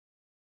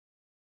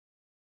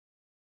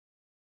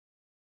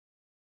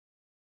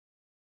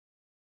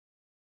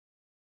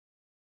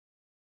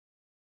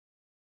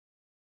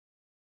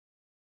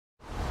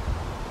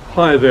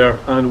Hi there,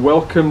 and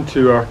welcome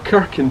to our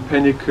Kirk in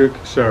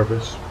Pennycook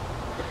service.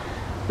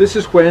 This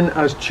is when,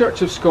 as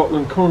Church of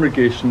Scotland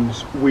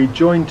congregations, we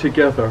join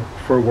together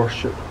for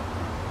worship.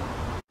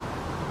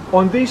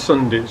 On these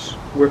Sundays,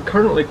 we're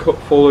currently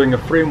following a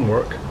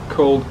framework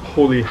called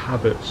Holy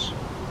Habits.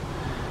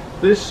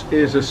 This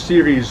is a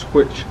series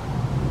which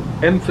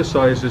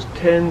emphasises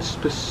 10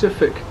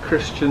 specific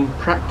Christian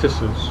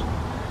practices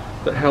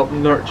that help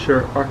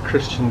nurture our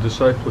Christian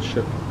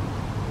discipleship.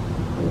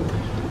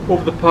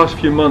 Over the past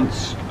few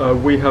months,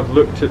 we have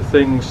looked at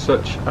things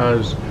such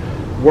as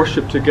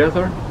worship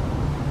together,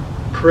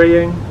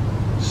 praying,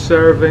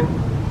 serving,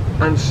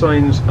 and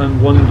signs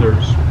and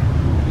wonders.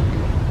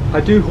 I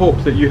do hope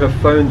that you have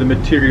found the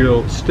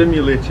material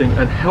stimulating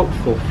and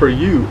helpful for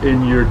you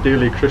in your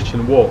daily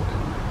Christian walk,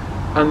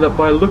 and that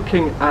by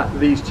looking at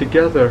these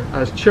together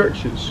as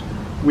churches,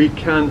 we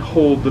can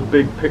hold the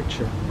big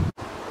picture.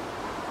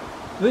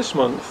 This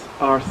month,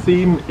 our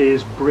theme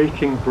is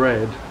breaking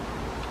bread.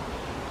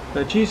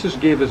 Now, Jesus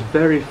gave us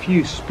very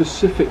few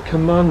specific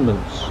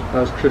commandments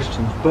as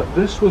Christians, but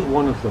this was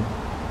one of them.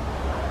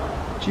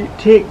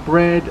 Take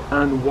bread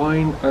and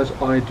wine as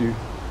I do.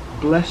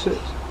 Bless it,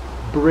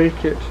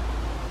 break it,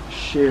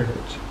 share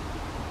it.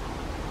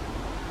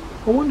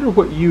 I wonder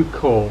what you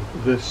call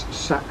this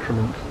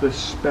sacrament, this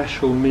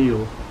special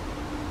meal.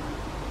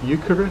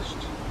 Eucharist,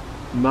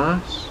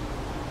 Mass,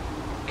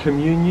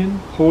 Communion,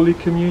 Holy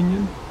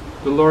Communion,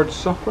 the Lord's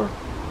Supper.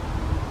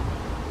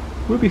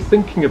 We'll be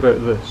thinking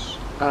about this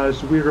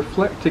as we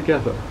reflect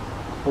together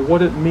on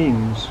what it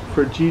means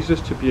for Jesus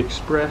to be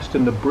expressed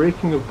in the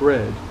breaking of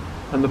bread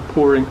and the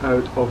pouring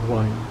out of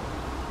wine.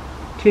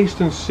 Taste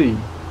and see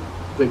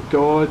that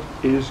God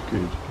is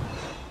good.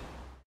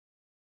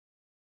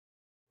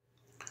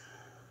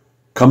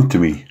 Come to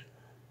me,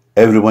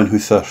 everyone who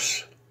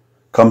thirsts,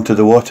 come to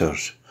the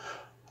waters,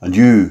 and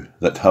you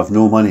that have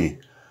no money,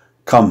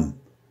 come,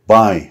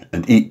 buy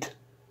and eat.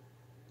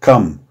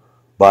 Come,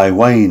 buy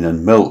wine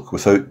and milk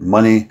without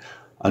money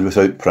and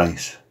without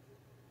price.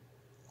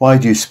 Why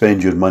do you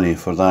spend your money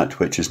for that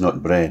which is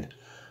not bread,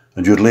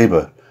 and your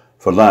labour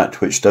for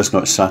that which does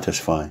not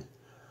satisfy?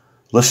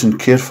 Listen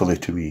carefully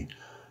to me,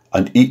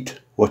 and eat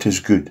what is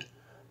good,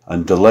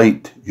 and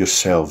delight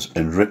yourselves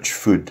in rich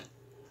food.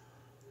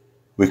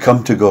 We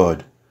come to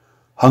God,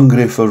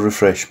 hungry for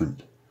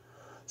refreshment,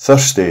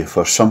 thirsty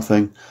for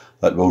something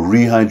that will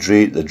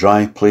rehydrate the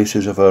dry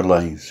places of our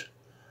lives.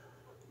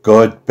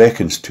 God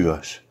beckons to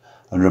us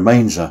and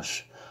reminds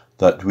us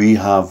that we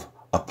have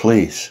a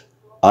place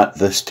at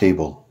this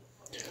table.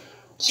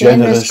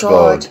 Generous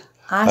God,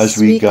 as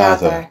we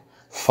gather,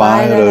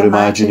 fire our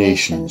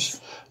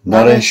imaginations,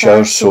 nourish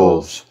our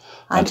souls,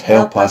 and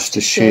help us to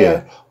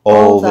share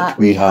all that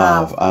we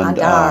have and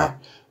are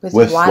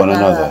with one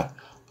another.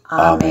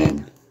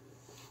 Amen.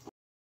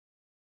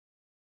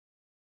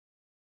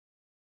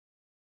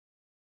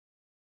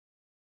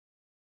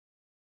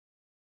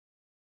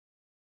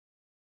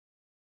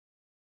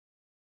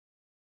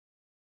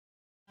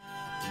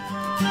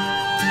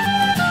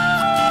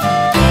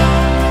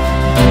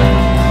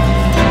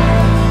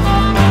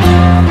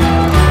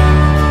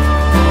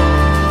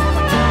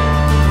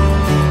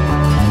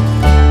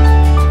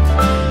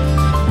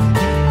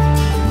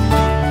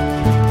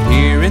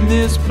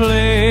 This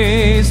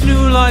place,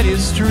 new light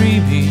is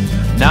streaming.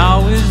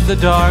 Now is the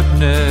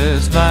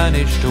darkness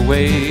vanished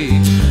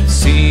away.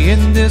 See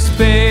in this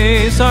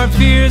space our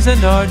fears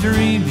and our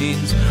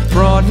dreamings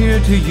brought here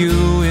to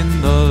you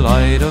in the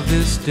light of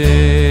this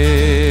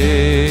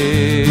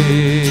day.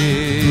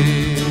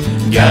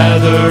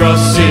 Gather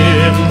us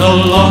in the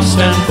lost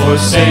and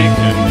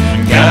forsaken,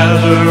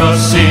 gather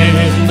us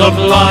in the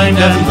blind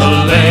and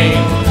the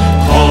lame.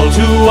 Call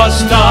to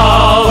us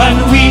now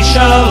and we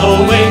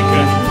shall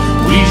awaken.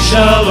 We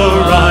shall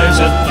arise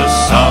at the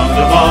sound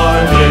of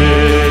our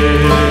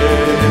name.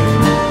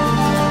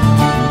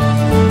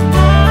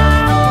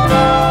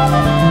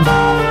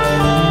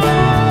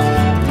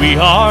 We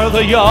are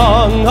the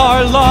young,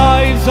 our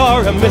lives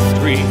are a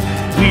mystery.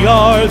 We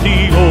are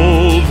the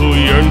old who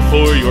yearn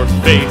for your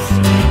face.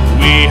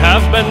 We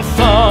have been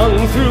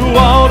sung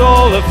throughout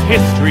all of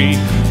history,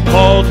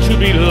 called to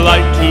be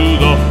light to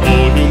the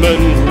whole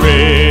human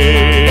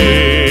race.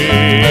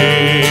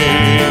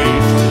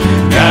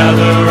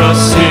 Gather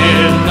us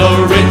in the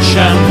rich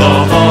and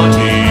the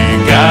haughty,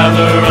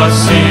 gather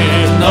us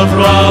in the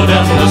proud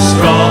and the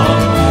strong.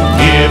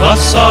 Give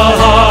us a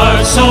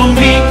heart so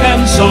meek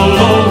and so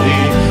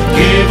lowly,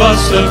 give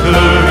us the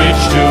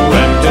courage to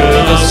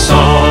enter the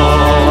song.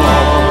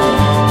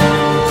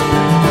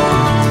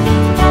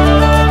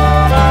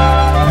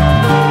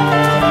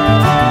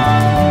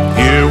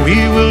 Here we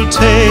will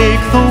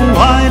take the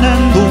wine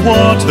and the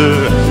water,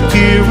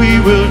 here we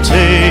will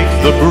take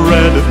the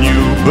bread of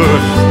new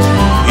birth.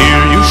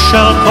 Here you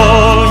shall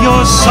call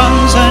your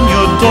sons and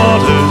your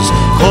daughters,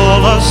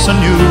 call us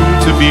anew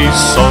to be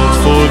salt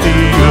for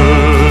the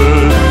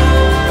earth.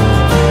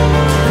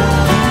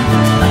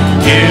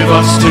 Give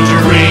us to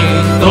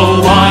drink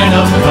the wine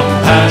of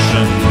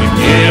compassion,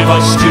 give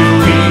us to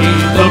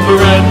eat the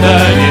bread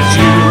that is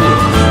you.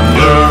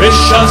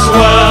 Nourish us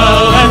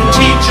well and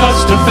teach us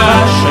to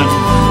fashion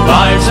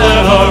lives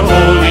that are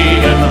holy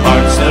and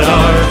hearts that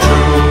are true.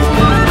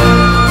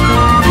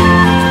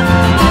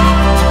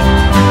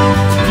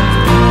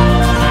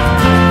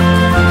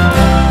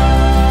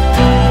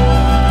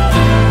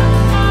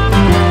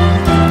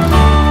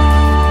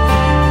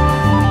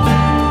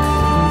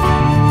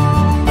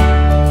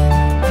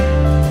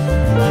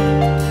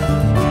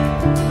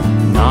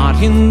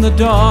 In the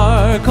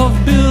dark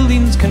of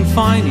buildings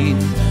confining,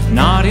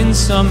 not in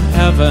some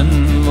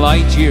heaven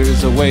light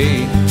years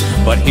away,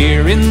 but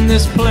here in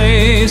this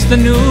place the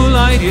new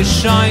light is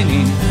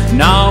shining.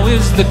 Now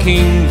is the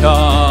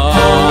kingdom,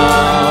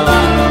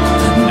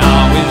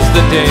 now is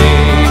the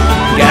day.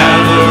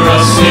 Gather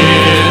us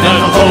in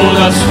and hold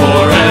us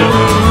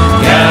forever.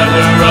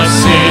 Gather us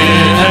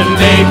in and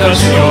make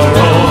us your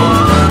own.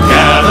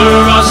 Gather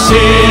us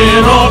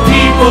in, all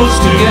peoples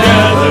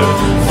together.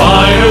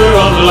 Fire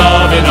of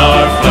love in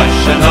our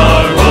flesh and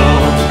our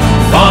bone.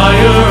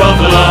 Fire of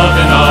love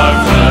in our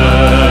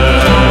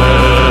flesh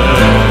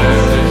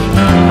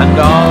and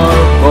our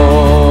bone.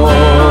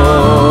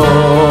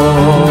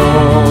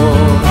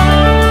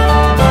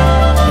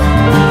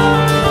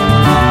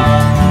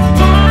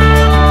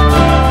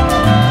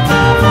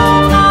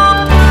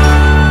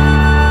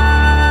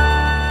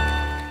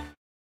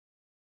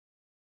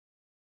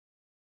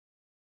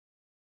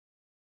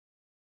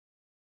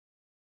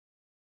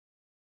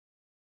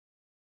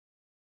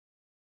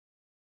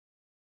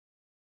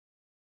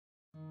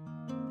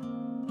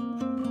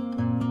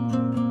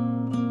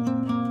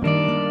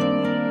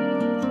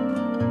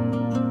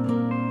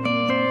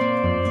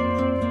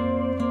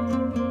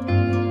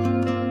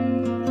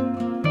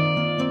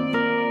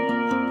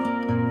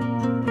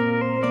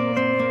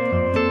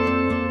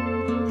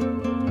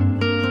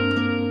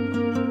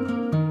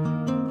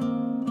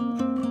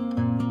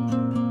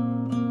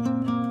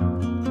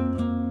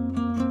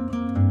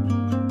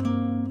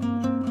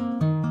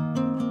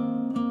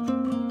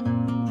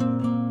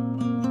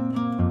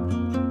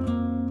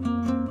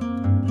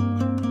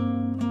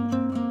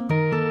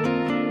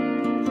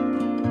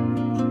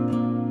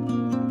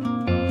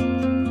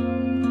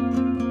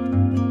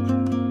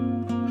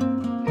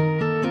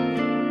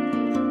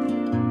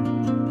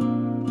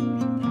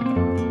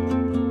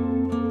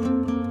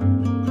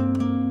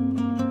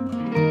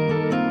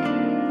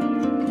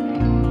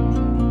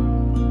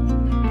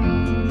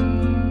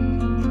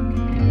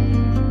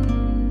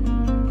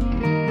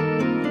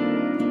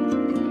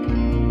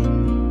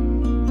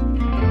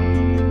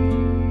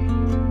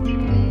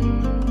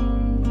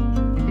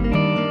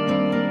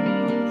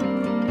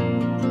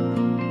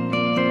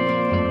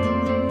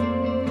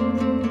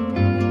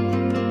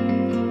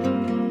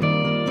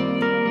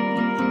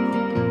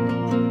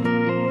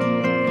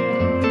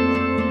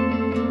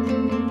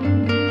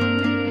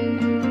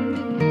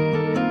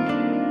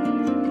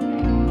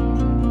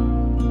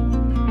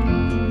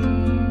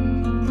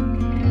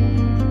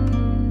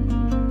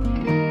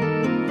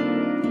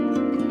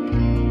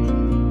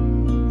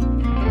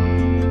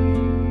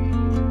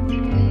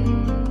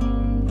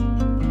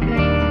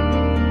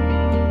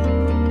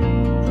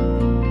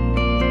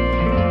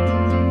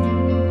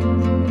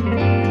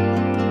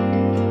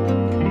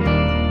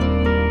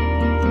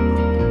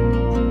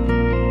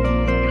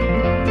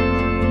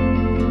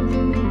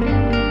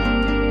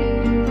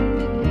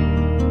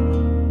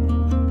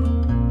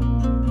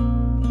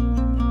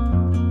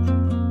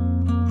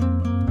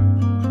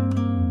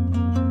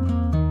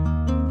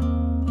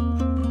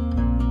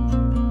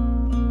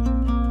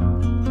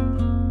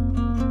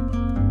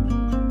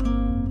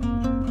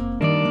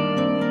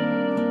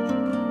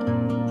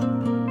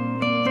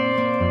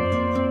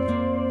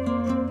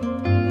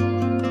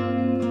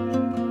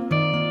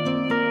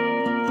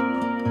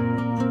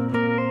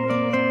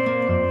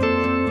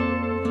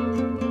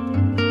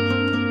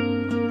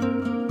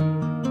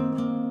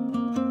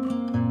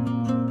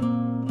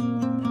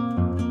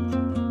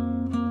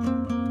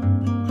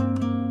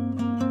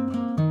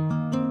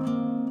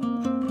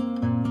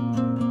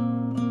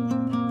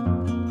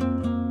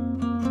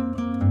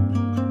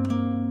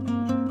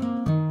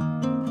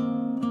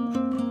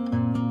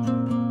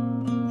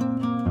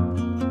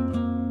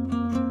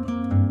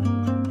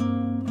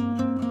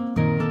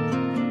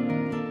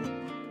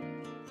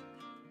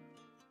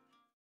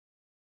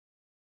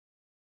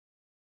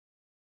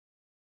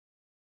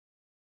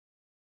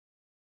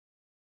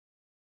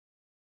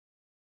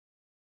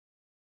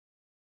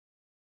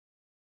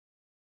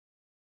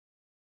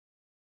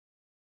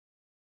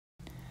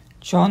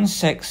 John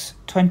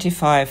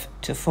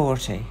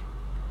 6:25-40.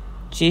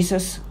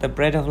 Jesus, the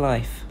bread of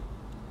life.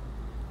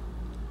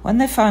 When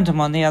they found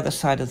him on the other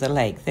side of the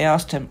lake, they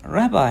asked him,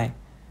 "Rabbi,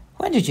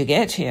 when did you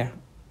get here?"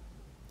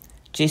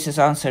 Jesus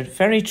answered,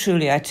 "Very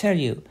truly I tell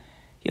you,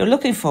 you're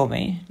looking for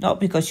me, not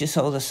because you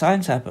saw the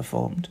signs I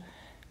performed,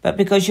 but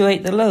because you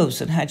ate the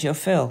loaves and had your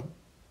fill.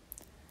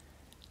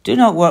 Do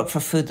not work for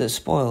food that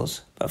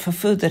spoils, but for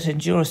food that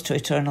endures to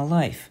eternal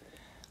life,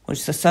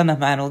 which the Son of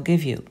Man will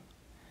give you.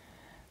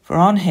 For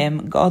on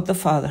him God the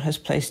Father has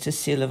placed his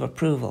seal of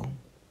approval."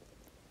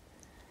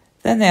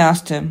 Then they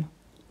asked him,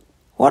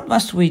 "What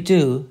must we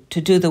do to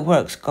do the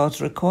works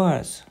God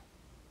requires?"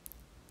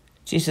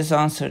 Jesus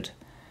answered,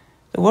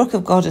 "The work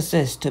of God is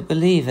this, to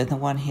believe in the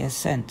one he has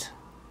sent."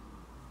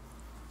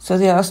 So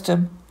they asked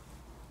him,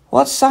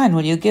 "What sign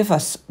will you give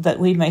us that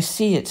we may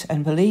see it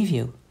and believe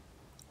you?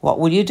 What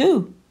will you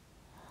do?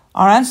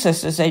 Our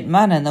ancestors ate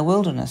manna in the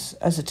wilderness,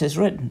 as it is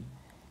written,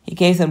 He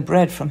gave them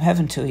bread from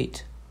heaven to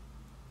eat."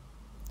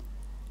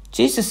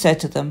 Jesus said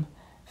to them,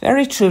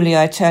 "Very truly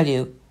I tell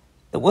you,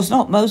 it was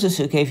not Moses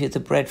who gave you the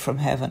bread from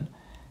heaven,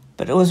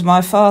 but it was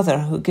my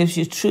Father who gives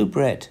you true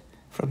bread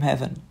from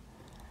heaven.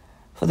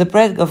 For the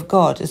bread of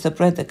God is the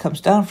bread that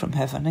comes down from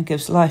heaven and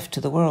gives life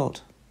to the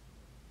world."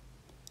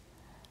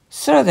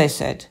 "Sir," they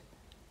said,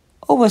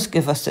 "always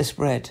give us this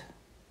bread."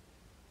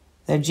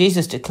 Then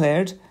Jesus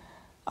declared,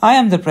 "I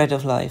am the bread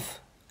of life.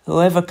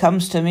 Whoever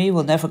comes to me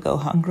will never go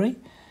hungry,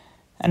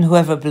 and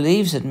whoever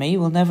believes in me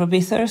will never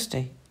be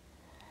thirsty.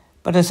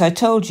 But as I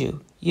told you,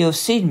 you have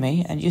seen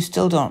me, and you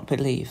still don't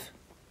believe.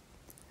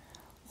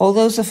 All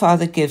those the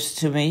Father gives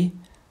to me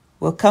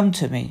will come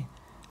to me,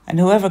 and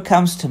whoever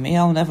comes to me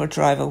I'll never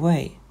drive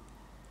away.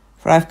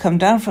 For I have come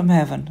down from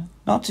heaven,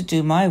 not to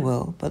do my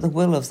will, but the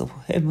will of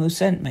him who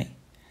sent me.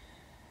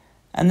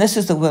 And this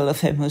is the will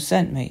of him who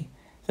sent me,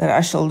 that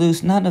I shall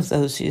lose none of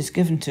those he has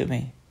given to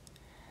me,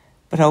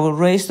 but I will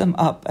raise them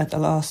up at the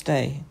last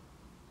day.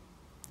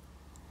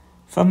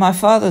 For my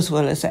Father's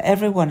will is that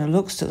everyone who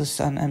looks to the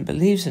Son and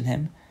believes in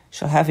him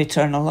shall have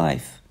eternal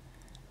life,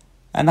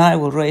 and I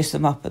will raise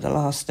them up at the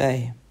last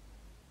day."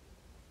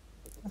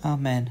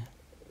 Amen.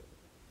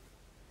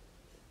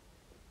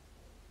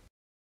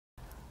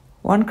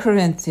 1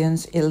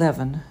 Corinthians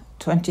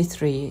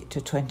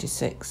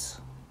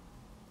 11:23-26.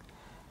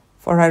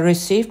 For I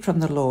received from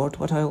the Lord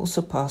what I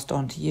also passed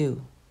on to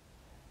you.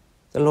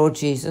 The Lord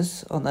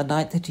Jesus, on the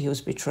night that he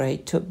was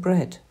betrayed, took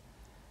bread,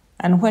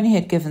 and when he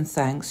had given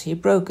thanks, he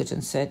broke it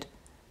and said,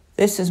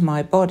 "This is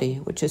my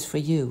body, which is for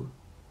you.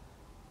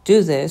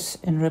 Do this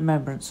in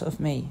remembrance of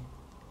me."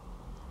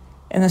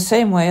 In the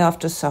same way,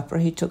 after supper,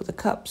 he took the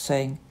cup,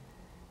 saying,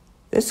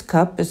 "This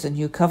cup is the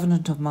new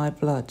covenant of my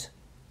blood.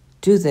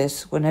 Do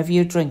this whenever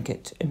you drink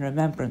it in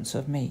remembrance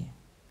of me.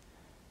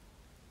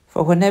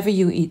 For whenever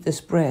you eat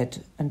this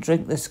bread and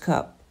drink this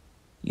cup,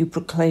 you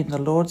proclaim the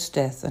Lord's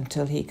death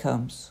until he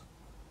comes."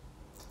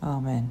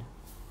 Amen.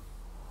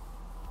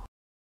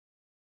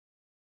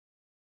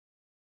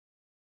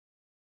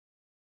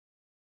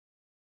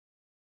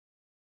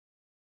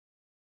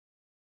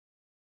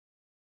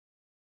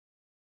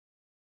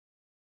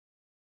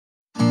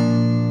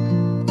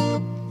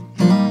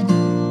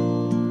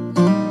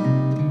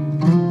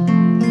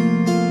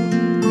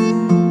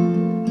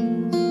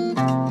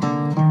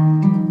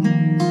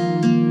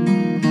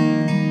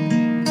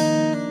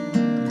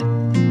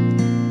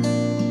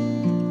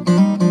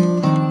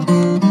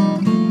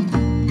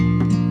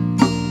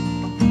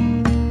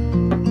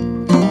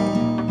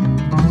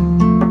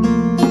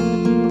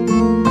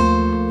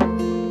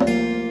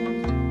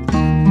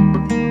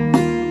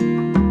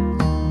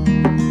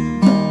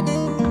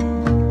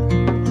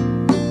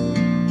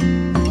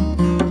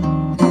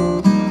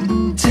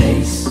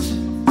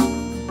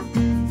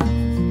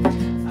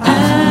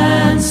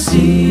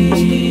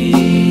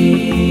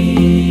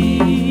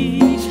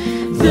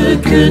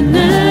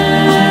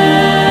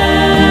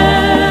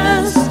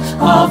 Goodness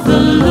of the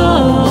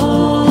Lord.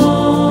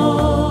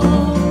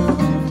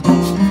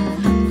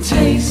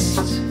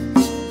 Taste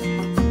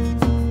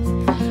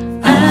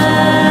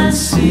and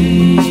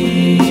see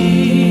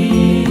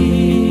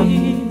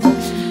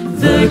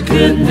the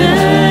goodness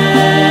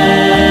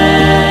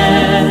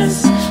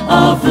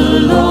of the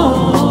Lord.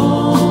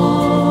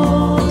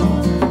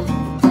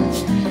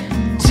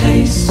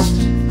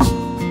 Taste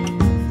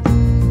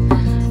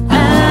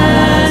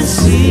and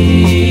see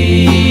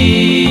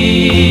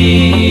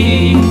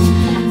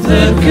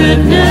the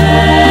goodness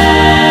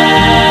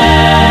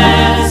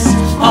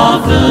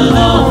of the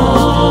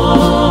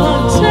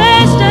Lord.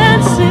 Taste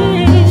and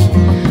see.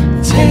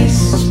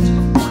 Taste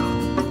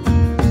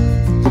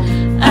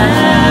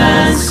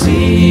and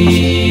see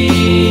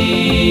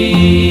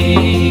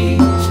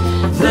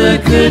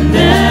the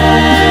goodness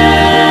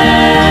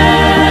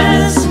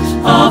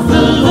of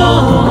the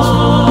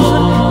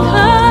Lord.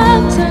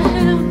 Come to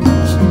him.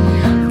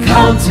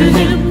 Come to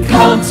him.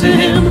 Come to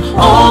him,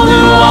 all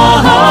who are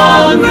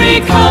hungry.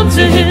 Come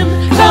to him,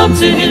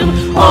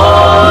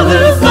 all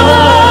who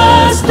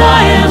thirst. I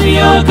am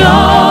your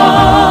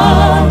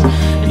God,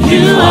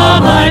 you are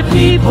my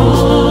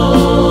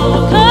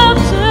people. Come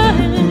to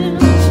him,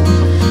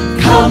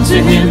 come to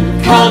him,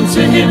 come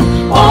to him,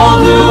 all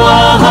who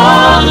are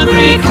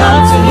hungry.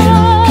 Come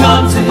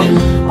to him,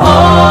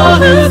 all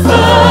who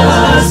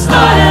thirst. I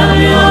am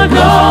your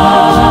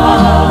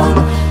God,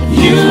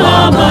 you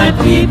are my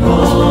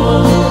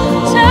people.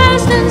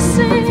 Taste and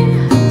see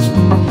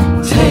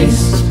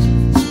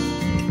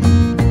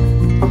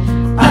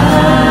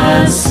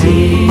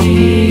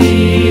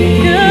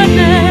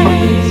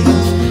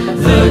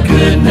the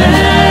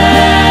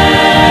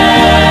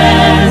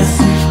goodness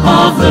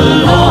of the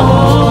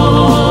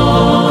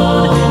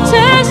Lord.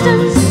 Taste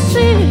and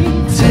see.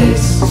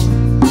 Taste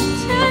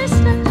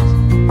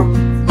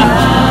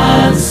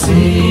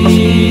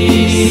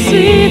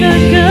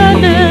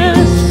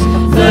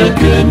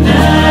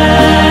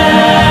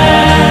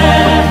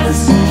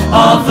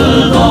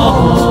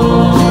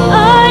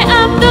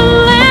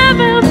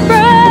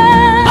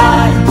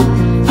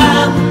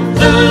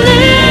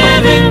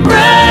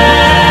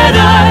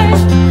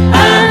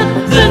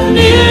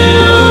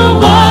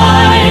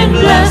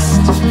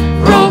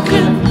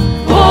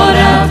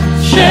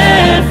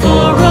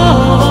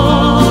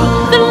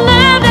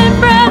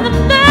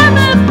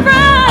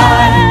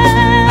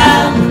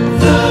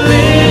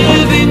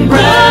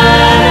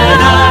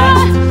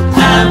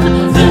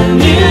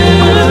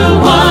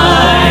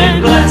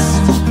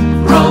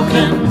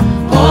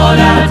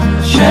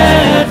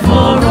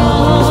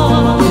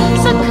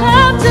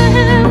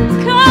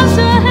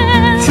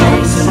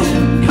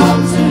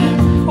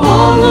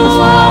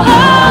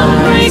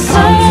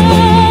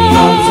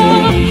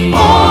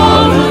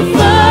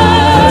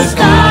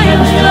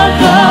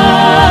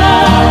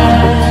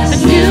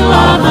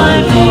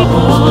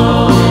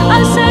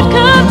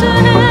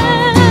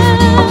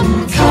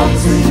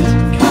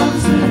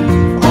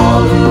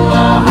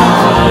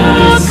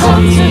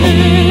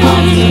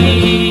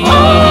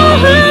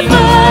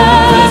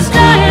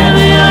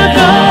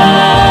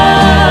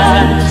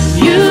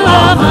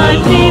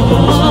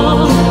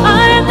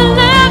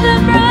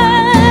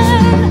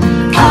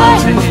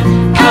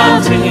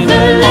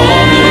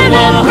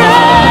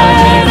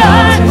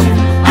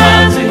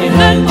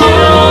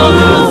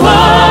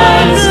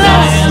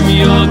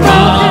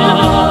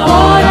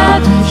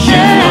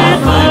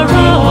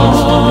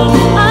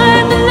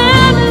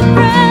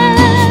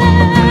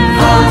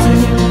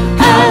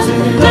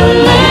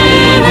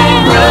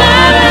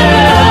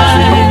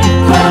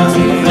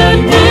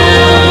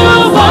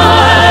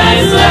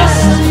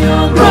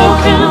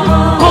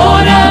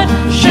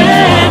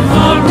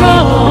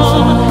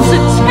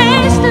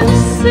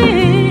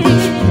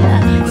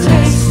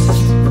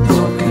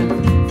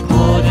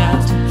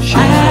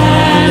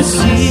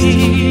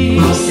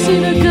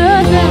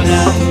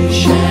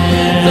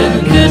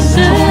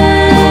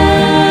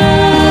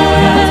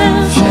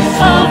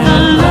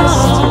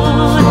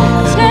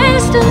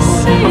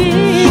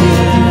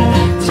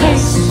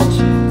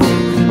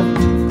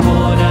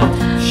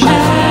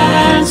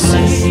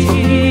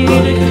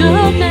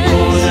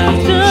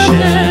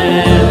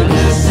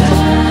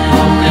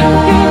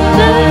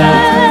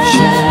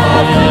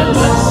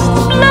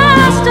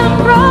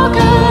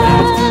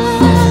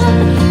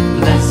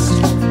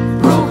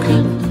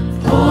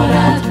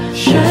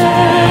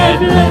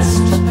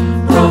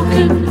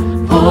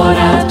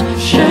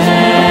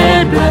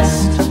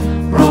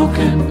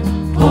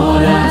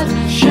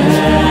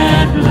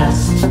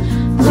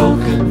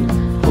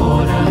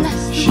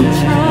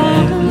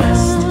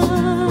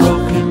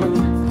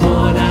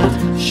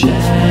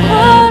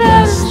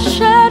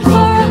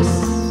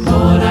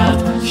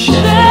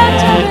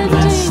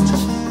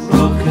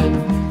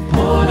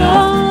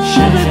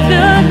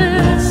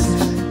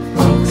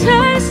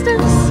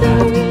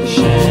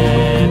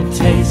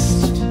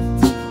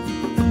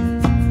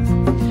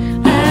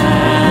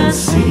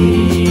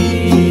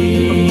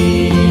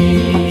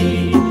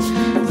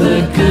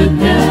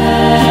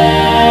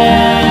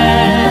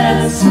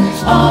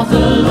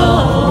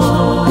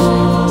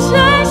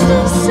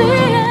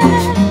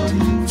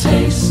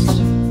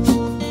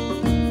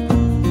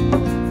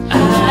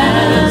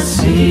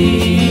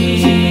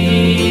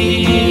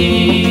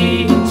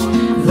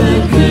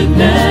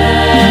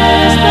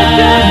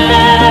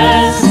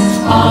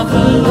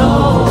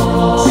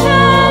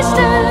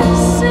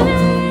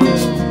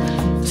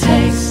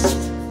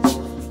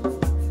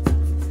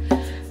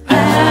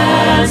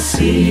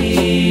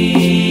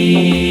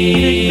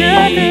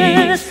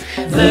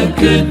the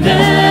goodness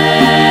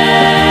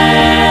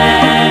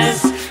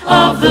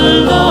of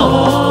the Lord.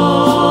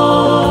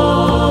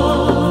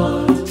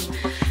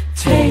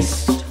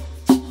 Taste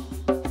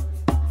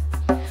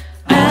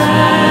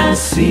and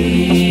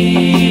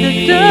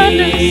see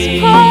the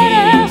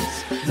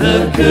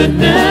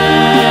goodness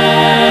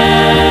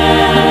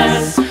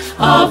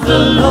of the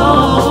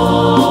Lord.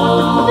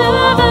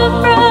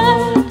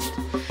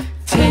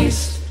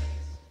 Taste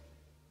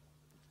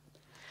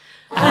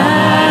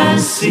and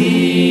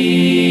see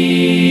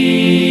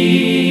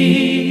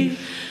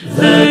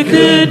the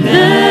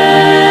goodness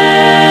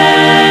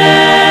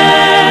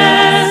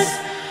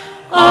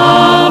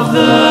of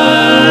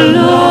the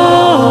Lord.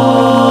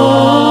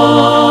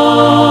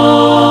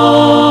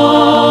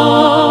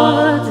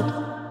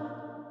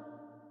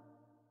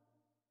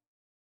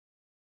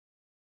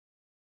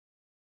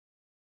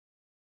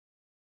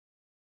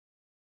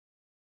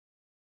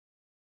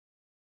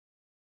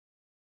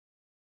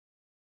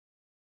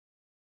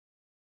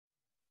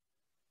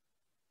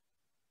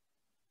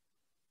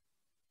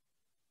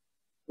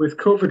 With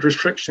COVID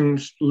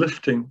restrictions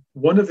lifting,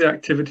 one of the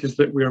activities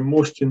that we are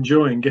most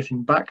enjoying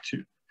getting back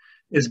to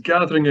is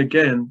gathering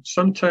again,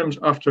 sometimes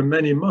after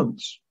many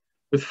months,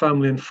 with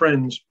family and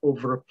friends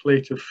over a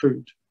plate of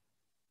food.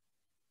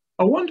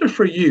 I wonder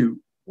for you,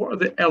 what are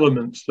the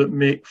elements that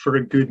make for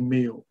a good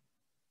meal?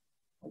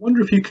 I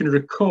wonder if you can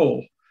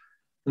recall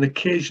an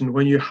occasion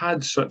when you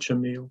had such a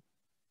meal.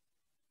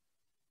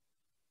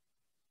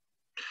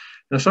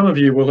 Now, some of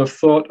you will have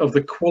thought of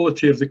the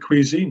quality of the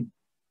cuisine.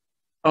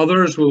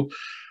 Others will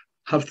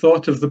have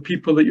thought of the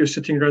people that you're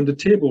sitting around the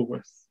table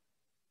with.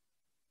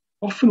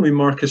 Often we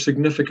mark a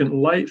significant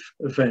life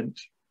event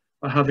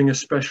by having a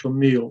special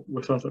meal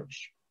with others.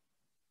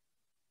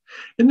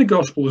 In the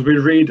Gospels, we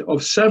read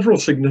of several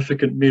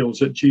significant meals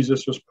that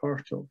Jesus was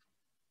part of.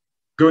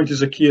 Going to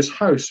Zacchaeus'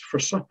 house for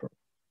supper,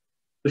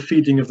 the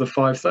feeding of the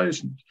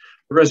 5,000,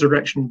 the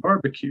resurrection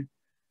barbecue,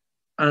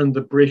 and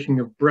the breaking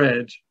of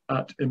bread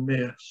at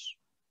Emmaus.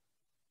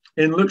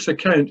 In Luke's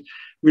account,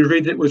 we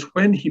read it was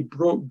when he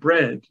broke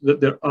bread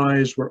that their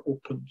eyes were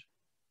opened.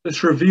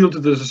 This revealed to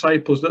the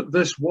disciples that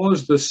this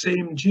was the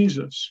same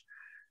Jesus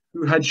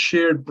who had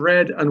shared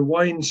bread and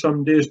wine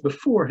some days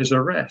before his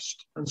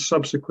arrest and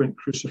subsequent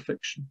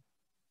crucifixion.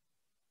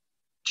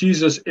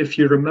 Jesus, if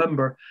you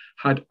remember,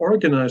 had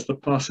organized the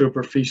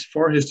Passover feast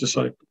for his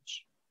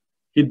disciples.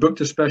 He'd booked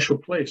a special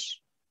place,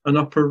 an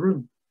upper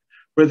room,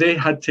 where they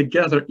had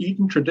together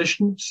eaten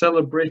traditional,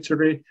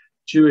 celebratory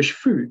Jewish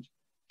food,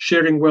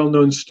 sharing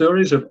well-known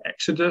stories of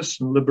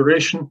Exodus and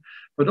liberation,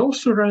 but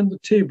also around the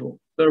table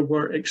there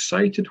were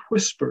excited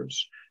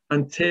whispers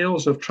and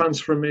tales of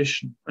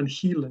transformation and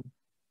healing,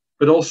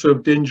 but also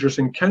of dangerous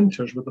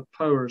encounters with the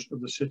powers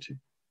of the city.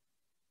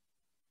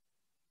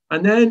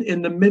 And then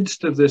in the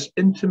midst of this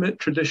intimate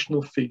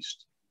traditional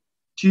feast,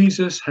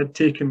 Jesus had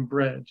taken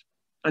bread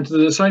and to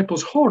the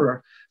disciples'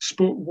 horror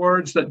spoke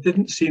words that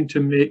didn't seem to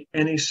make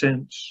any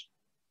sense.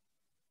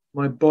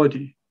 My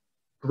body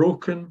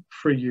broken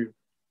for you.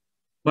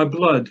 My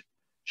blood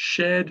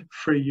shed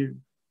for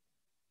you.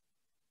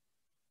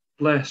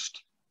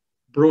 Blessed,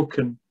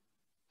 broken,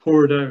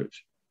 poured out,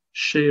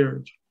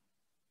 shared.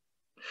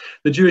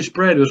 The Jewish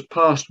bread was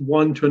passed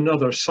one to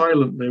another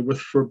silently with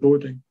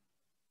foreboding.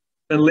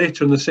 And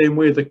later, in the same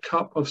way, the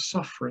cup of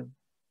suffering.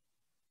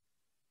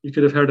 You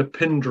could have heard a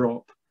pin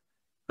drop,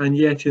 and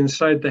yet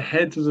inside the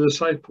heads of the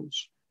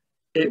disciples,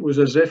 it was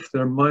as if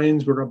their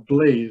minds were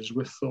ablaze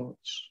with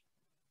thoughts.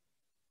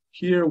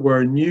 Here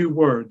were new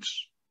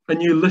words, a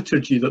new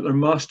liturgy that their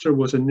master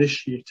was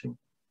initiating.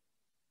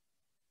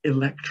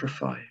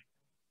 Electrifying.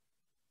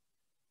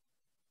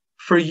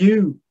 For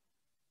you,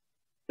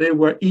 they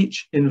were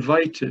each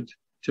invited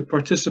to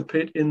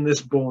participate in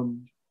this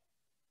bond,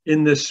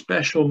 in this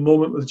special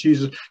moment with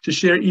Jesus, to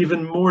share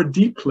even more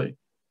deeply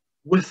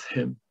with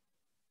him,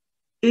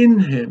 in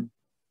him.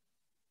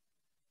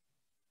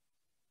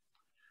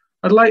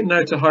 I'd like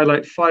now to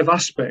highlight 5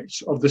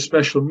 aspects of the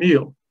special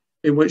meal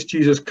in which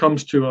Jesus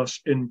comes to us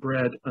in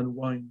bread and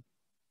wine.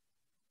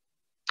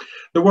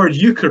 The word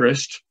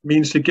Eucharist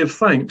means to give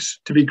thanks,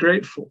 to be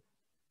grateful.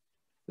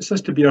 This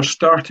has to be our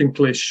starting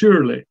place,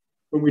 surely,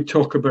 when we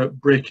talk about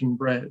breaking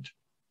bread.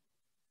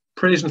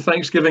 Praise and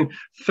thanksgiving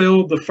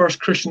filled the first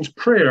Christians'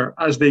 prayer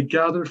as they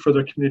gathered for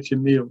their community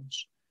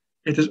meals.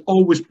 It has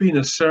always been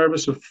a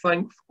service of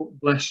thankful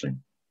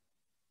blessing.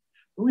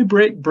 When we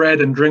break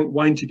bread and drink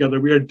wine together,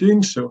 we are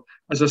doing so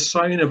as a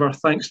sign of our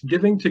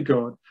thanksgiving to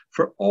God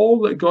for all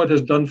that God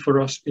has done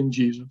for us in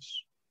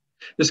Jesus.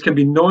 This can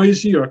be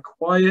noisy or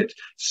quiet,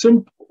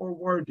 simple or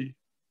wordy,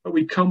 but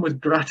we come with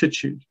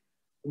gratitude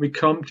when we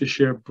come to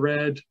share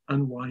bread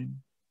and wine.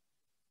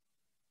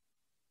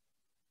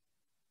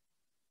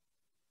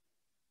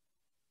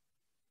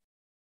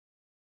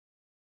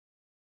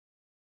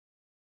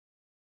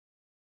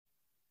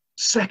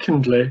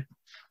 Secondly,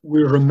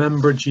 we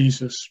remember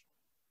Jesus.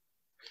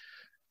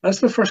 As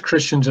the first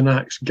Christians in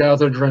Acts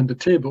gathered round the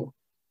table,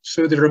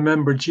 so they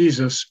remember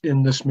Jesus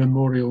in this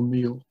memorial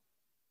meal.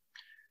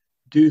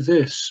 "Do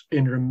this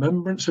in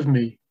remembrance of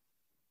me."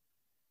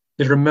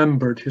 They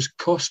remembered his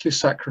costly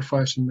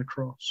sacrifice on the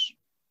cross.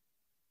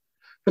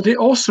 But they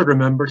also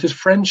remembered his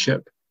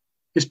friendship,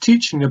 his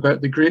teaching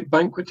about the great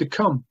banquet to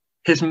come,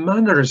 his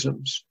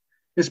mannerisms,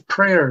 his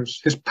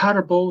prayers, his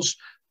parables,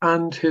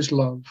 and his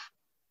love.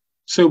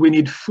 So we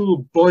need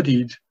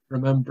full-bodied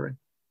remembering.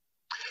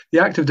 The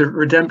act of the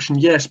redemption,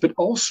 yes, but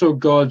also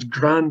God's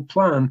grand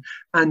plan,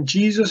 and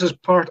Jesus is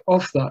part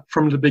of that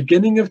from the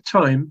beginning of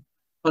time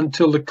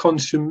until the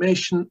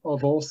consummation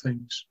of all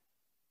things.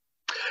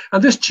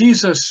 And this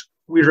Jesus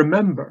we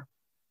remember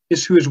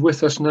is who is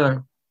with us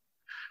now.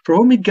 For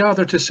when we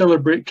gather to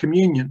celebrate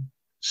communion,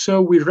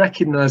 so we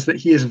recognize that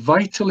he is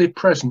vitally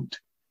present,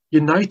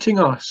 uniting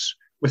us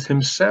with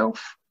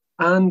himself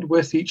and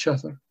with each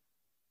other.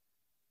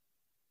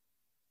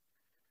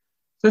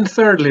 Then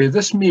thirdly,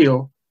 this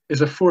meal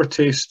is a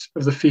foretaste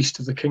of the feast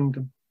of the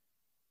kingdom.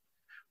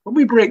 When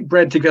we break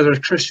bread together as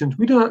Christians,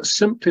 we do not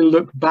simply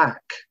look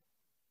back,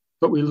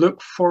 but we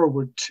look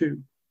forward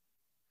too,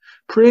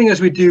 praying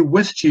as we do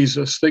with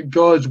Jesus that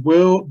God's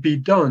will be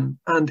done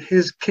and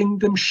his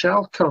kingdom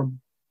shall come.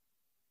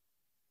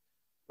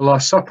 The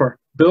Last Supper,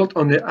 built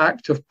on the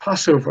act of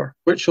Passover,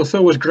 which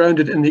although was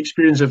grounded in the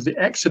experience of the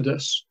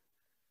Exodus,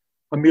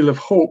 a meal of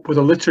hope with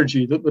a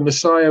liturgy that the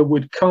Messiah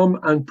would come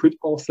and put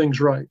all things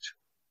right.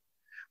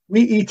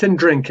 We eat and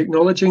drink,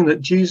 acknowledging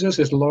that Jesus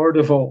is Lord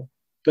of all,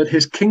 that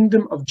his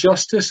kingdom of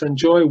justice and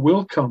joy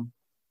will come.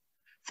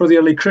 For the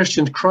early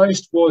Christians,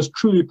 Christ was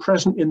truly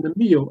present in the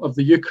meal of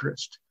the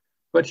Eucharist,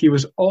 but he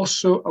was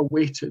also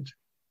awaited,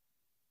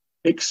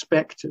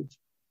 expected.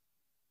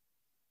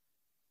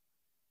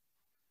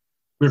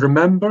 We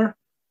remember,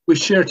 we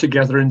share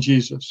together in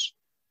Jesus.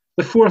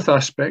 The fourth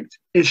aspect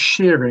is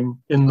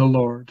sharing in the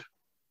Lord.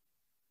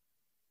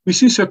 We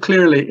see so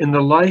clearly in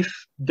the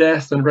life,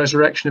 death, and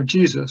resurrection of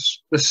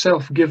Jesus, the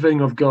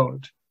self-giving of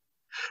God.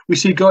 We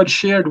see God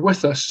shared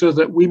with us so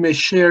that we may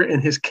share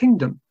in his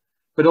kingdom,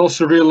 but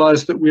also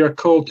realize that we are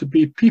called to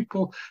be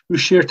people who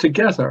share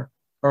together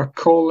our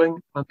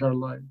calling and our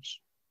lives.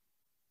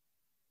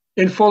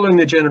 In following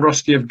the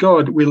generosity of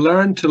God, we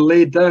learn to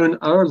lay down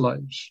our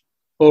lives.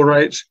 Paul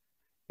writes,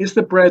 "Is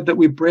the bread that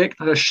we break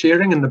not a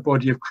sharing in the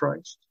body of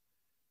Christ?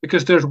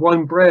 Because there's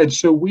one bread,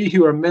 so we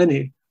who are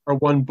many are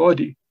one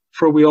body,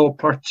 for we all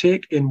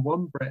partake in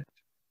one bread."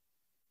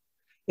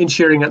 In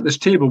sharing at this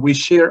table, we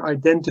share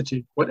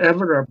identity,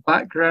 whatever our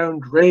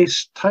background,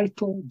 race,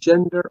 title,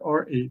 gender,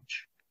 or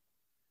age.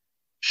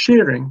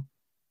 Sharing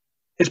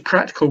is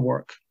practical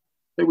work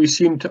that we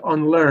seem to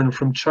unlearn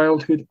from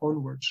childhood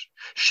onwards.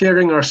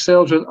 Sharing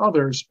ourselves with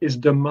others is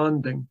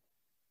demanding.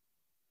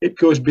 It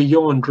goes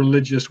beyond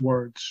religious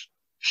words.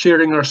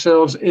 Sharing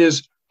ourselves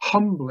is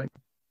humbling.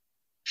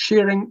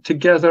 Sharing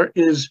together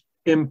is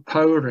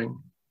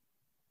empowering.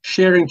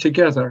 Sharing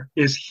together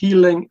is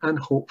healing and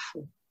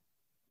hopeful.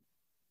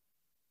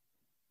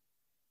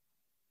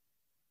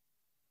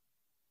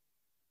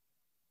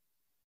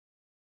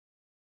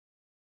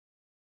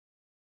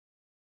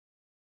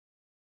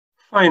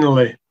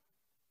 Finally,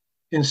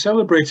 in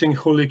celebrating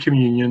Holy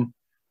Communion,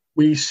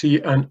 we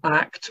see an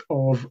act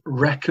of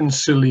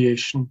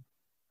reconciliation.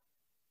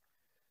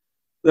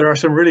 There are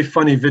some really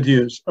funny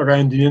videos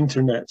around the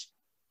internet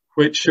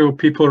which show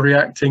people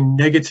reacting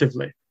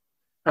negatively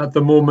at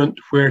the moment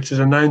where it is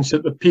announced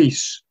that the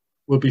peace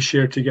will be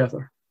shared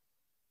together.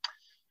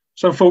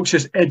 Some folks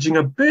just edging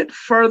a bit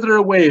further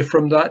away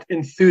from that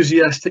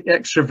enthusiastic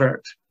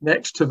extrovert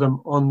next to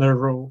them on their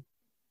row.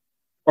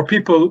 Or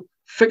people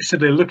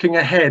fixedly looking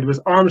ahead with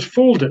arms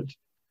folded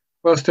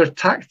whilst their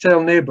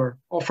tactile neighbour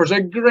offers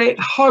a great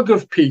hug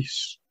of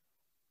peace.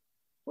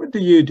 What do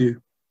you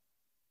do?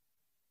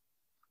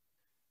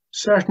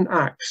 Certain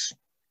acts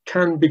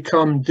can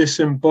become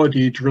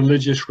disembodied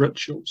religious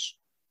rituals.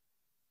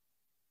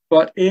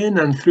 But in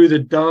and through the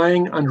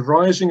dying and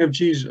rising of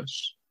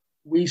Jesus,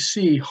 we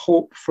see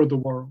hope for the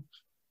world.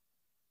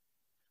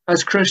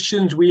 As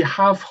Christians, we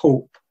have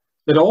hope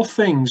that all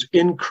things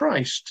in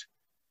Christ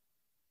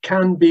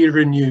can be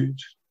renewed.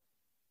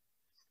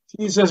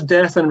 Jesus'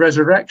 death and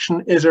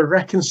resurrection is a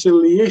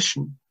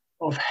reconciliation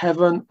of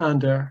heaven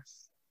and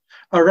earth,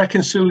 a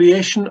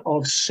reconciliation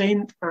of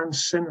saint and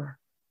sinner,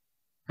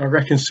 a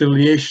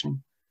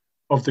reconciliation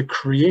of the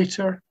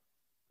Creator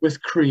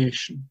with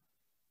creation.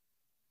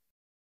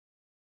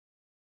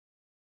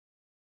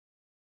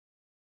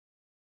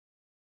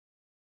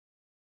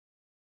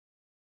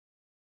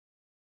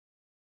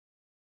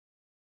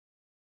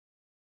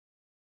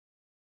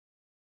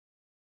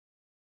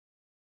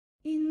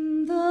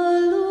 In the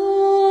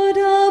Lord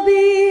I'll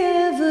be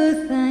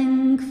ever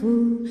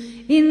thankful.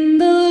 In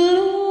the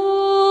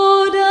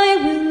Lord I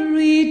will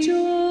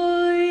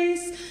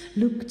rejoice.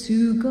 Look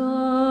to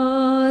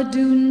God,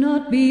 do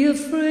not be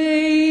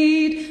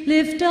afraid.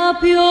 Lift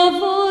up your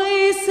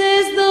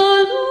voices,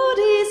 the Lord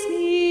is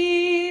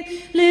near.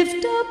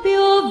 Lift up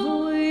your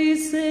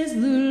voices,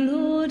 the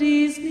Lord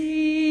is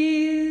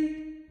near.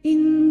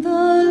 In the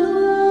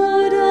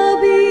Lord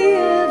I'll be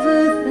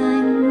ever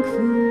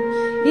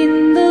thankful.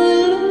 In the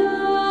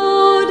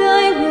Lord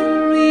I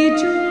will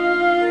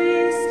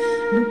rejoice.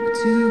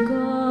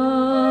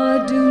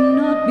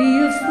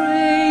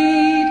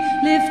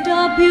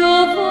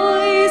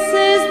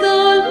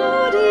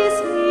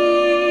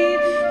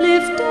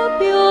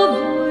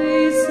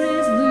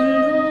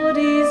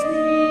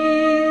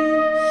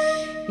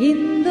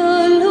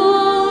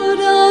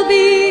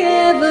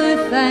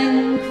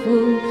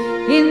 thankful.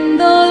 In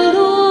the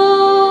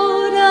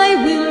Lord I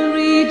will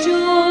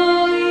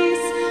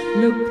rejoice.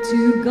 Look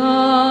to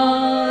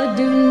God,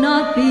 do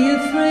not be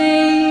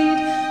afraid.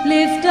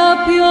 Lift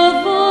up your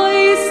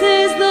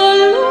voices, the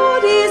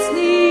Lord is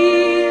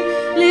near.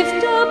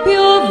 Lift up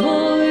your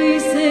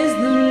voices,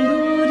 the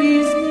Lord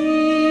is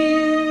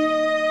near.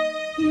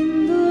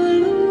 In the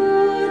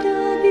Lord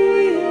I'll be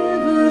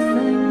ever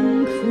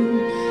thankful.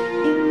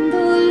 In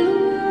the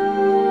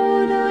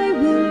Lord I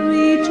will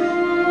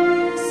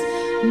rejoice.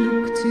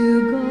 Look to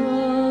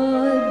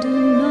God, do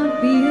not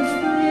be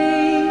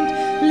afraid.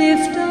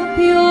 Lift up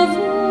your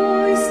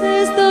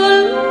voices, the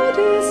Lord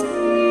is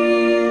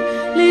near.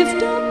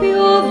 Lift up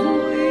your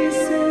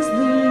voices,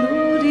 the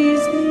Lord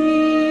is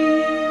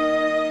near.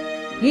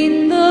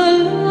 In the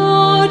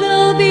Lord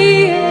I'll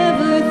be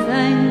ever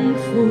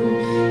thankful.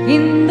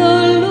 In the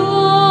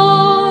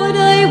Lord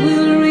I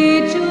will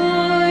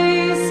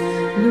rejoice.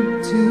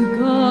 Look to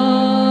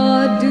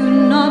God, do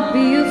not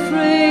be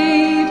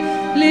afraid.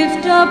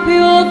 Lift up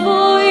your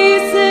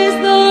voices,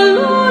 the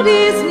Lord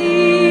is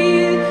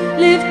near.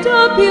 Lift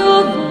up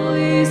your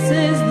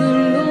voices, the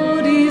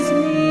Lord is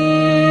near.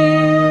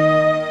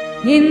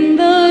 In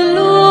the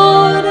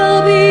Lord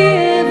I'll be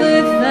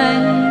ever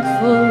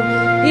thankful.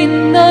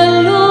 In the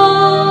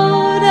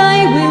Lord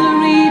I will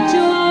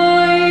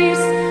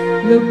rejoice.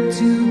 Look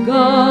to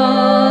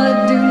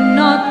God, do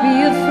not be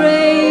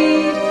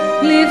afraid.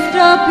 Lift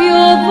up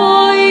your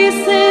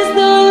voices,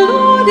 the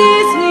Lord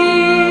is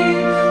near.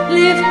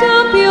 Lift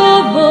up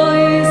your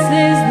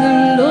voices, the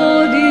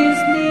Lord is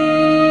near.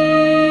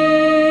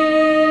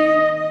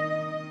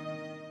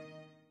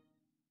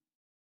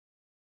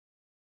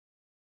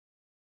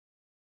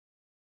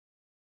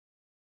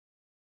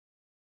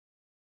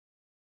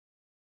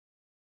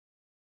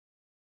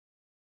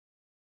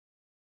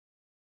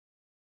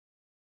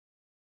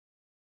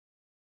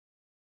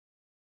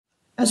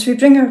 As we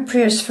bring our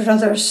prayers for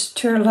others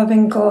to our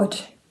loving God,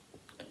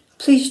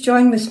 please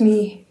join with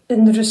me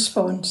in the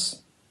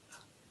response.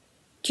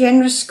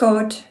 Generous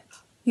God,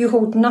 you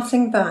hold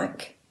nothing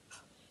back.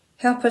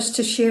 Help us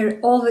to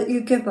share all that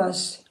you give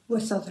us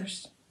with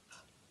others.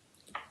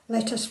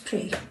 Let us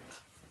pray.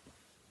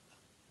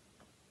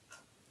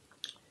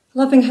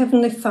 Loving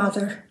Heavenly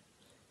Father,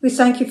 we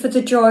thank you for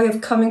the joy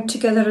of coming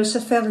together as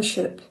a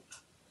fellowship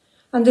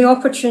and the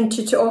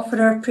opportunity to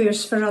offer our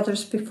prayers for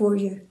others before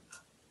you.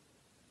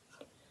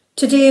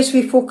 Today, as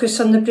we focus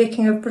on the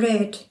breaking of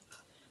bread,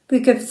 we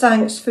give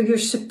thanks for your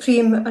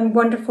supreme and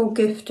wonderful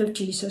gift of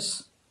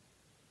Jesus.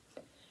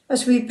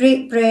 As we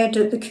break bread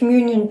at the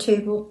communion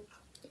table,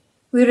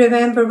 we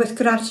remember with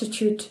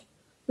gratitude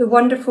the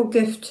wonderful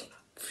gift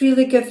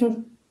freely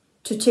given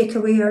to take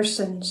away our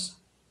sins.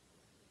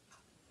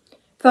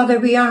 Father,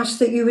 we ask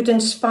that you would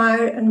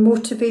inspire and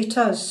motivate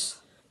us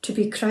to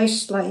be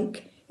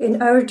Christ-like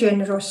in our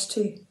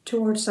generosity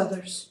towards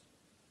others.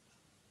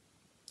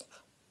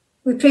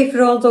 We pray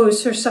for all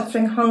those who are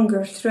suffering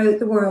hunger throughout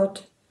the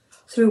world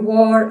through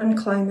war and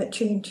climate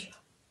change.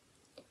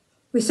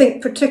 We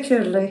think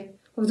particularly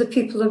of the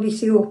people of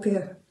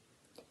Ethiopia,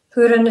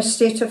 who are in a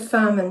state of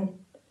famine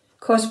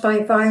caused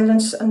by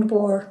violence and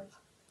war,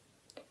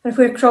 and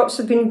where crops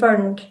have been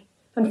burned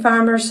and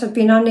farmers have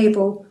been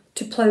unable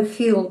to plough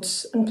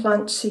fields and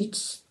plant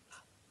seeds.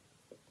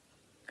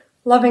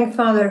 Loving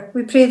Father,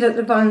 we pray that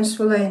the violence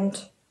will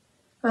end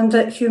and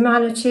that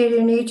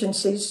humanitarian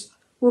agencies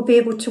will be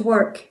able to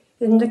work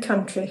in the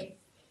country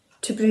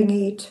to bring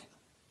aid.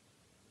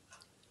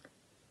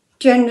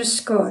 Generous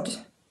God,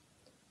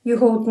 you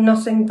hold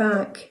nothing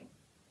back.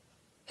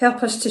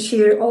 Help us to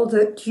share all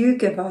that you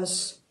give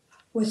us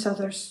with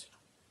others.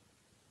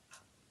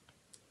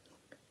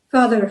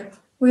 Father,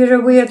 we are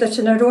aware that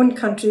in our own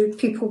country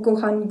people go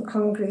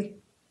hungry,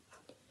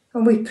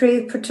 and we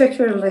pray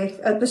particularly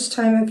at this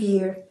time of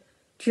year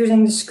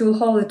during the school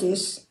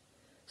holidays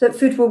that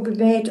food will be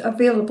made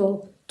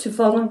available to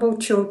vulnerable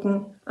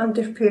children and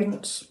their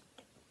parents.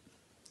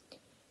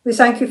 We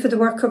thank you for the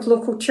work of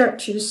local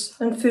churches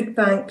and food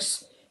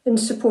banks in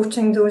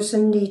supporting those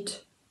in need,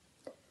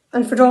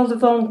 and for all the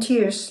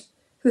volunteers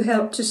who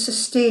help to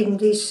sustain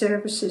these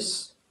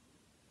services.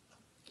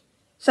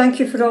 Thank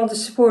you for all the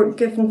support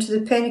given to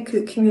the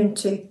Pennycook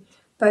community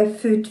by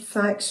Food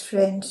Facts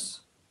Friends.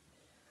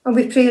 And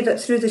we pray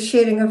that through the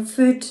sharing of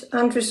food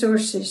and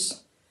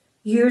resources,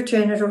 your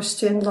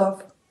generosity and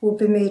love will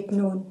be made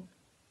known.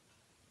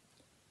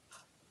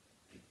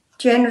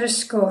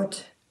 Generous God,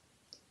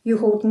 you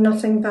hold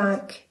nothing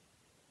back.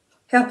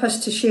 Help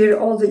us to share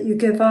all that you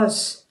give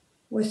us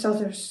with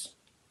others.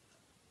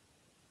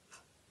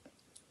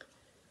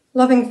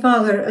 Loving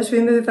Father, as we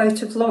move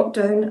out of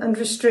lockdown and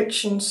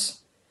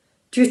restrictions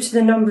due to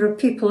the number of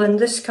people in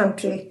this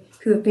country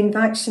who have been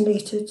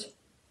vaccinated,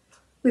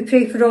 we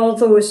pray for all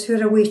those who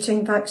are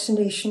awaiting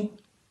vaccination.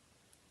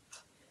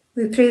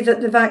 We pray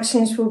that the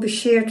vaccines will be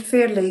shared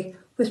fairly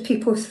with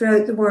people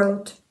throughout the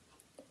world,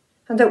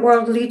 and that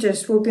world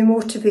leaders will be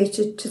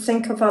motivated to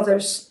think of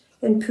others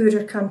in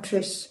poorer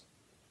countries.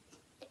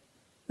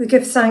 We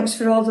give thanks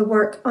for all the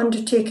work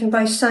undertaken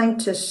by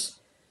scientists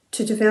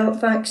to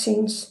develop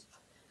vaccines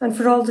and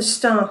for all the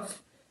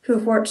staff who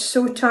have worked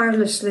so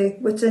tirelessly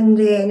within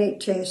the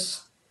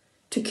NHS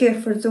to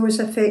care for those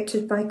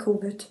affected by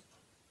COVID.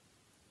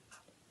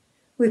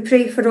 We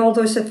pray for all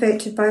those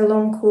affected by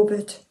long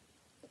COVID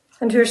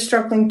and who are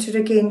struggling to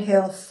regain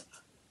health.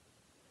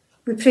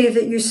 We pray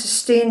that you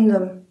sustain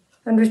them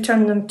and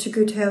return them to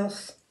good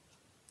health.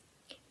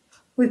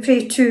 We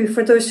pray too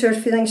for those who are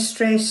feeling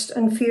stressed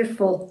and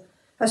fearful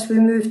as we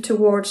move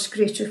towards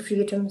greater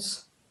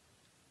freedoms.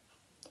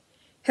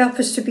 Help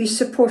us to be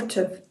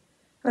supportive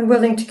and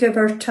willing to give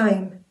our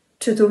time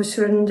to those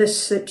who are in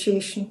this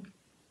situation.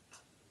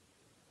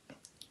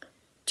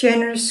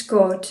 Generous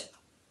God,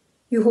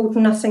 you hold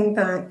nothing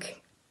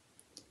back.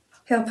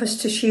 Help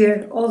us to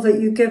share all that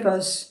you give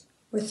us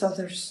with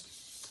others.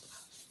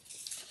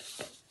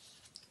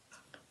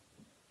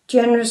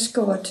 Generous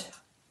God,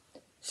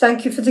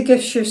 thank you for the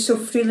gifts you have so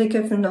freely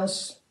given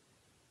us,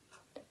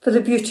 for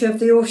the beauty of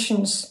the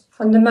oceans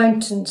and the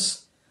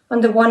mountains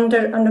and the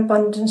wonder and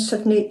abundance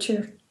of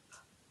nature.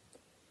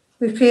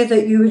 We pray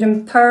that you would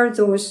empower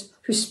those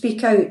who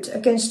speak out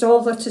against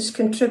all that is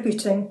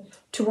contributing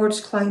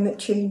towards climate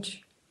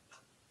change.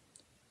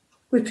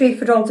 We pray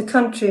for all the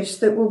countries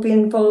that will be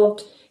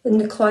involved in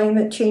the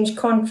Climate Change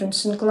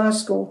Conference in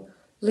Glasgow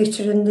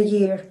later in the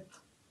year,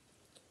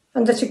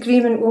 and that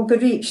agreement will be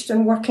reached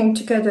in working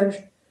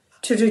together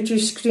to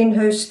reduce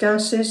greenhouse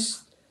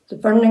gases, the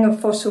burning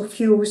of fossil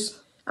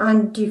fuels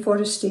and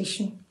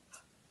deforestation.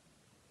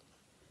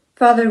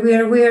 Father, we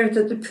are aware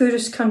that the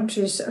poorest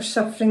countries are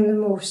suffering the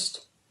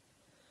most,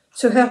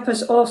 so help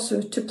us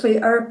also to play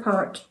our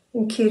part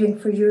in caring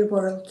for your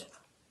world.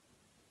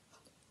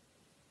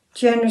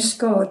 Generous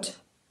God,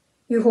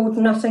 you hold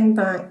nothing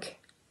back.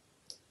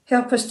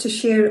 Help us to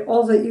share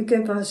all that you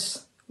give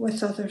us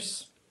with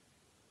others.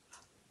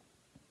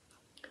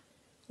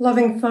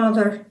 Loving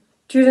Father,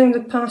 during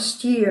the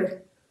past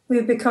year, we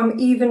have become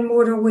even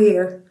more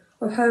aware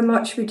of how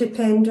much we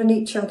depend on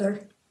each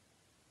other.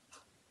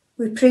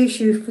 We praise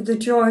you for the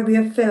joy we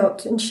have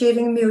felt in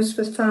sharing meals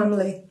with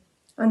family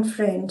and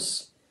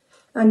friends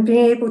and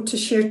being able to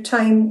share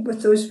time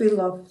with those we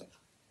love.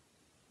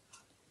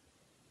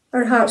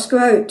 Our hearts go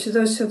out to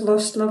those who have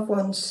lost loved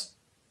ones,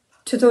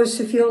 to those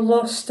who feel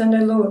lost and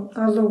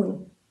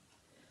alone,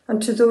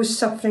 and to those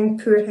suffering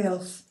poor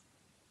health.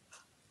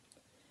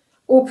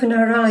 Open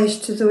our eyes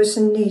to those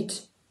in need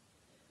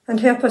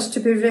and help us to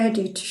be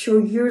ready to show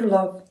your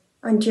love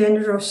and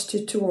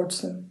generosity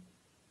towards them.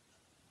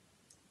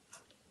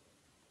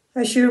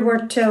 As your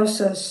word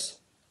tells us,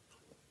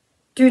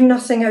 do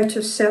nothing out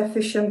of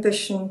selfish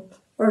ambition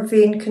or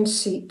vain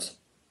conceit.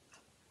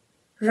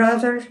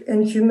 Rather,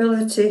 in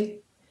humility,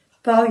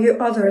 value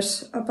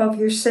others above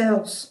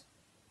yourselves,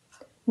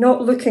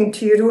 not looking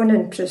to your own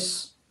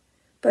interests,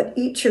 but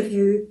each of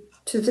you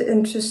to the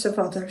interests of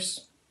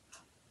others.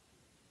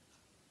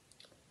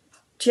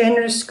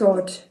 Generous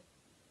God,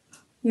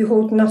 you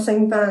hold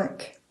nothing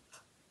back.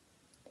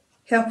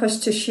 Help us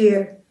to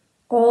share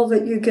all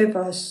that you give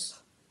us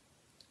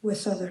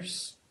with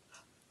others.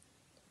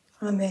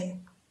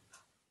 Amen.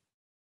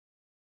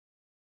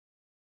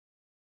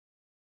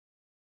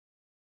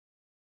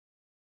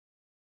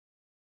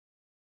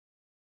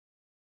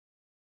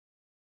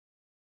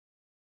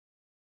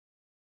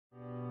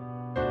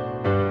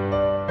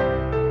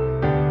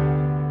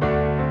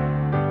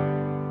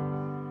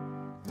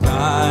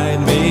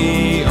 Guide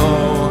me,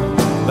 O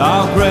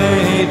thou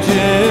great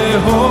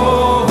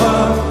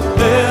Jehovah,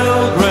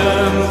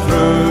 pilgrim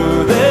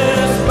through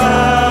this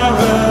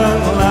barren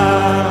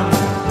land.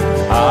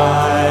 I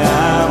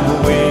am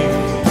weak,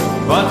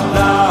 but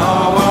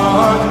thou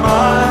art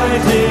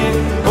mighty.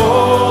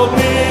 Hold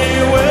me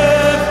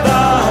with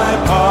thy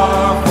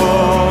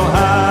powerful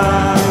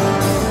hand.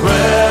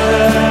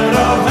 Bread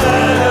of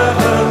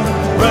heaven,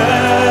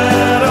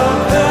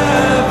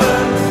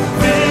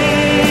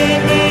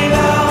 feed me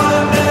now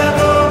and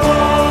evermore.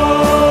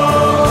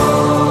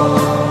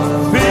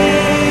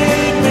 Feed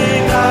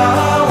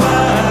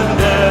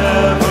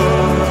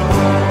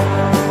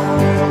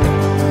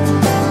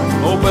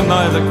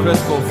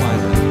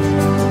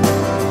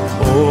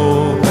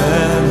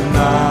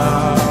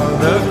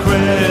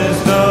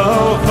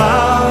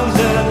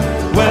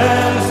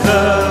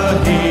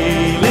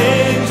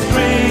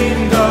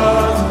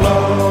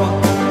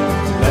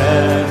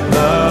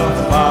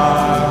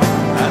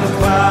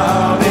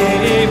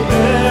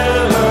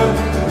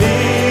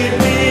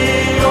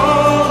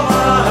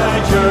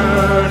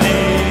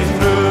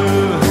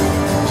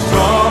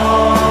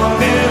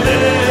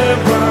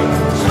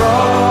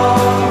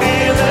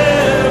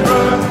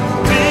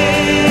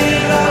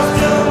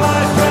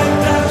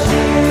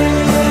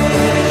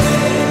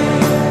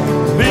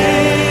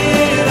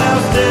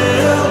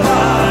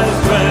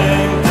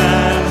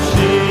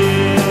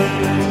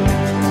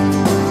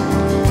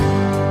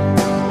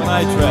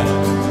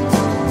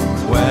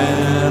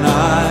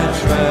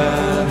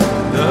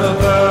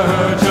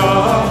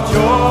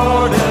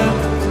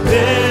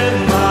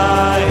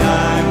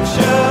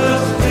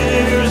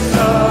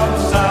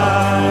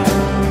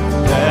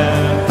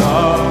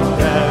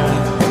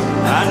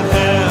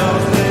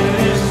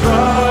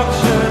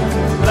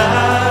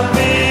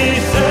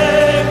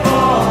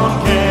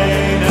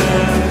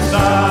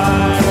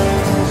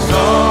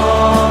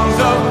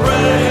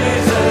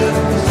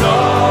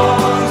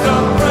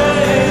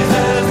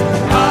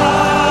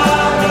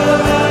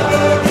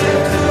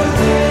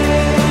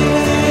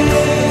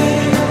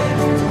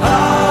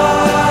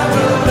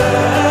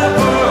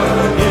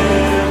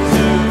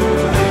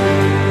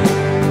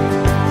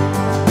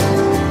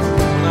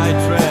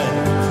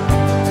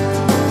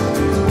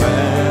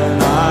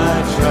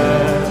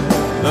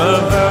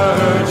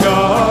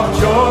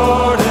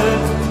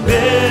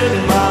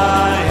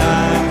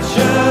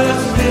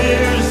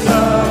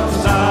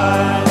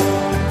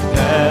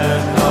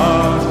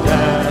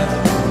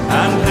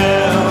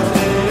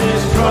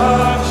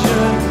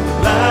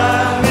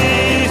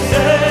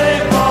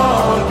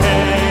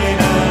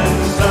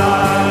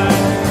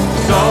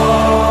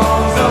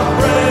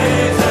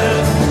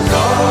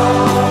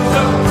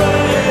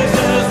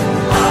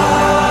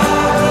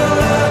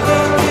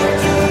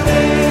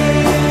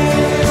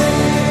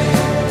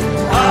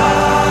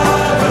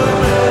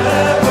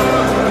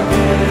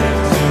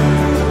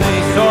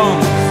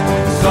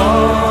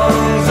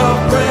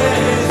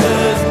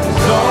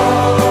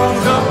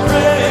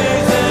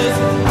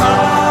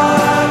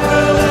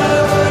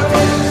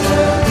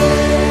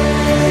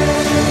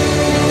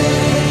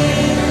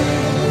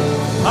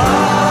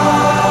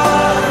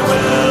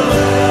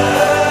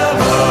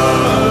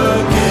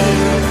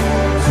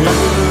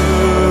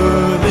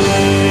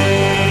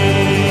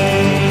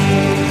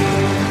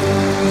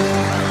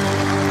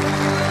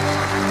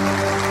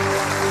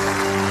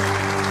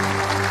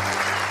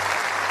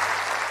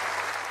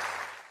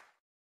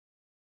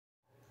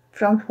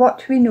From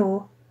what we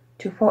know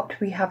to what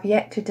we have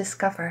yet to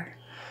discover,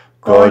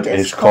 God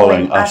is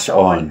calling us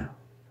on.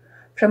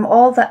 From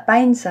all that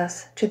binds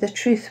us to the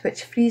truth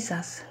which frees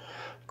us,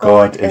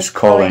 God is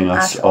calling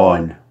us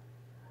on.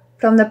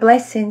 From the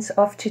blessings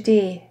of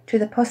today to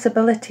the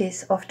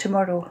possibilities of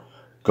tomorrow,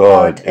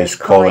 God is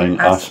calling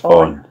us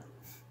on.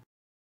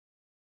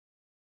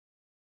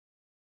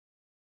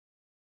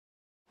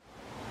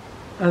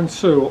 And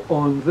so,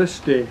 on this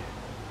day,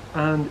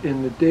 and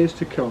in the days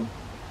to come,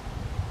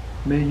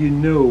 may you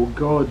know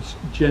God's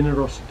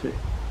generosity,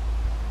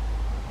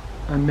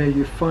 and may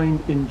you find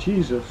in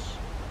Jesus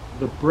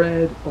the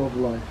bread of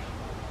life,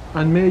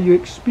 and may you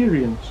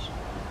experience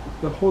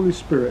the Holy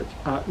Spirit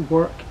at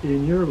work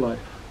in your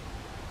life,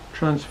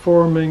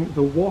 transforming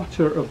the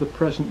water of the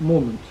present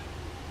moment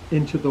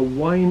into the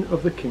wine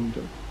of the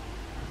kingdom.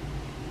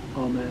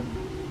 Amen.